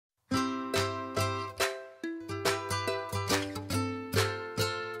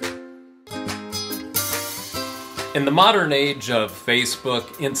In the modern age of Facebook,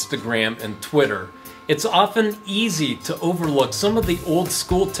 Instagram, and Twitter, it's often easy to overlook some of the old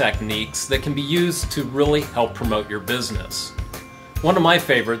school techniques that can be used to really help promote your business. One of my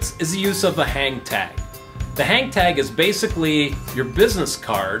favorites is the use of a hang tag. The hang tag is basically your business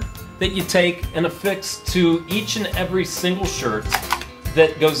card that you take and affix to each and every single shirt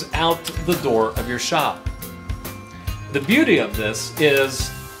that goes out the door of your shop. The beauty of this is,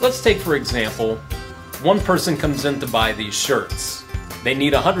 let's take for example, one person comes in to buy these shirts. They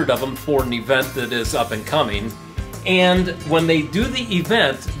need 100 of them for an event that is up and coming. And when they do the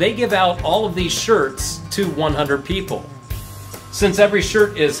event, they give out all of these shirts to 100 people. Since every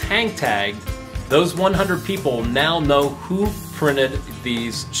shirt is hang tagged, those 100 people now know who printed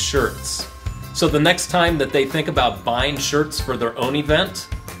these shirts. So the next time that they think about buying shirts for their own event,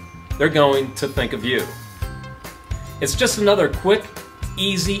 they're going to think of you. It's just another quick,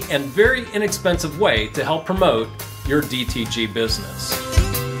 easy, and very inexpensive way to help promote your DTG business.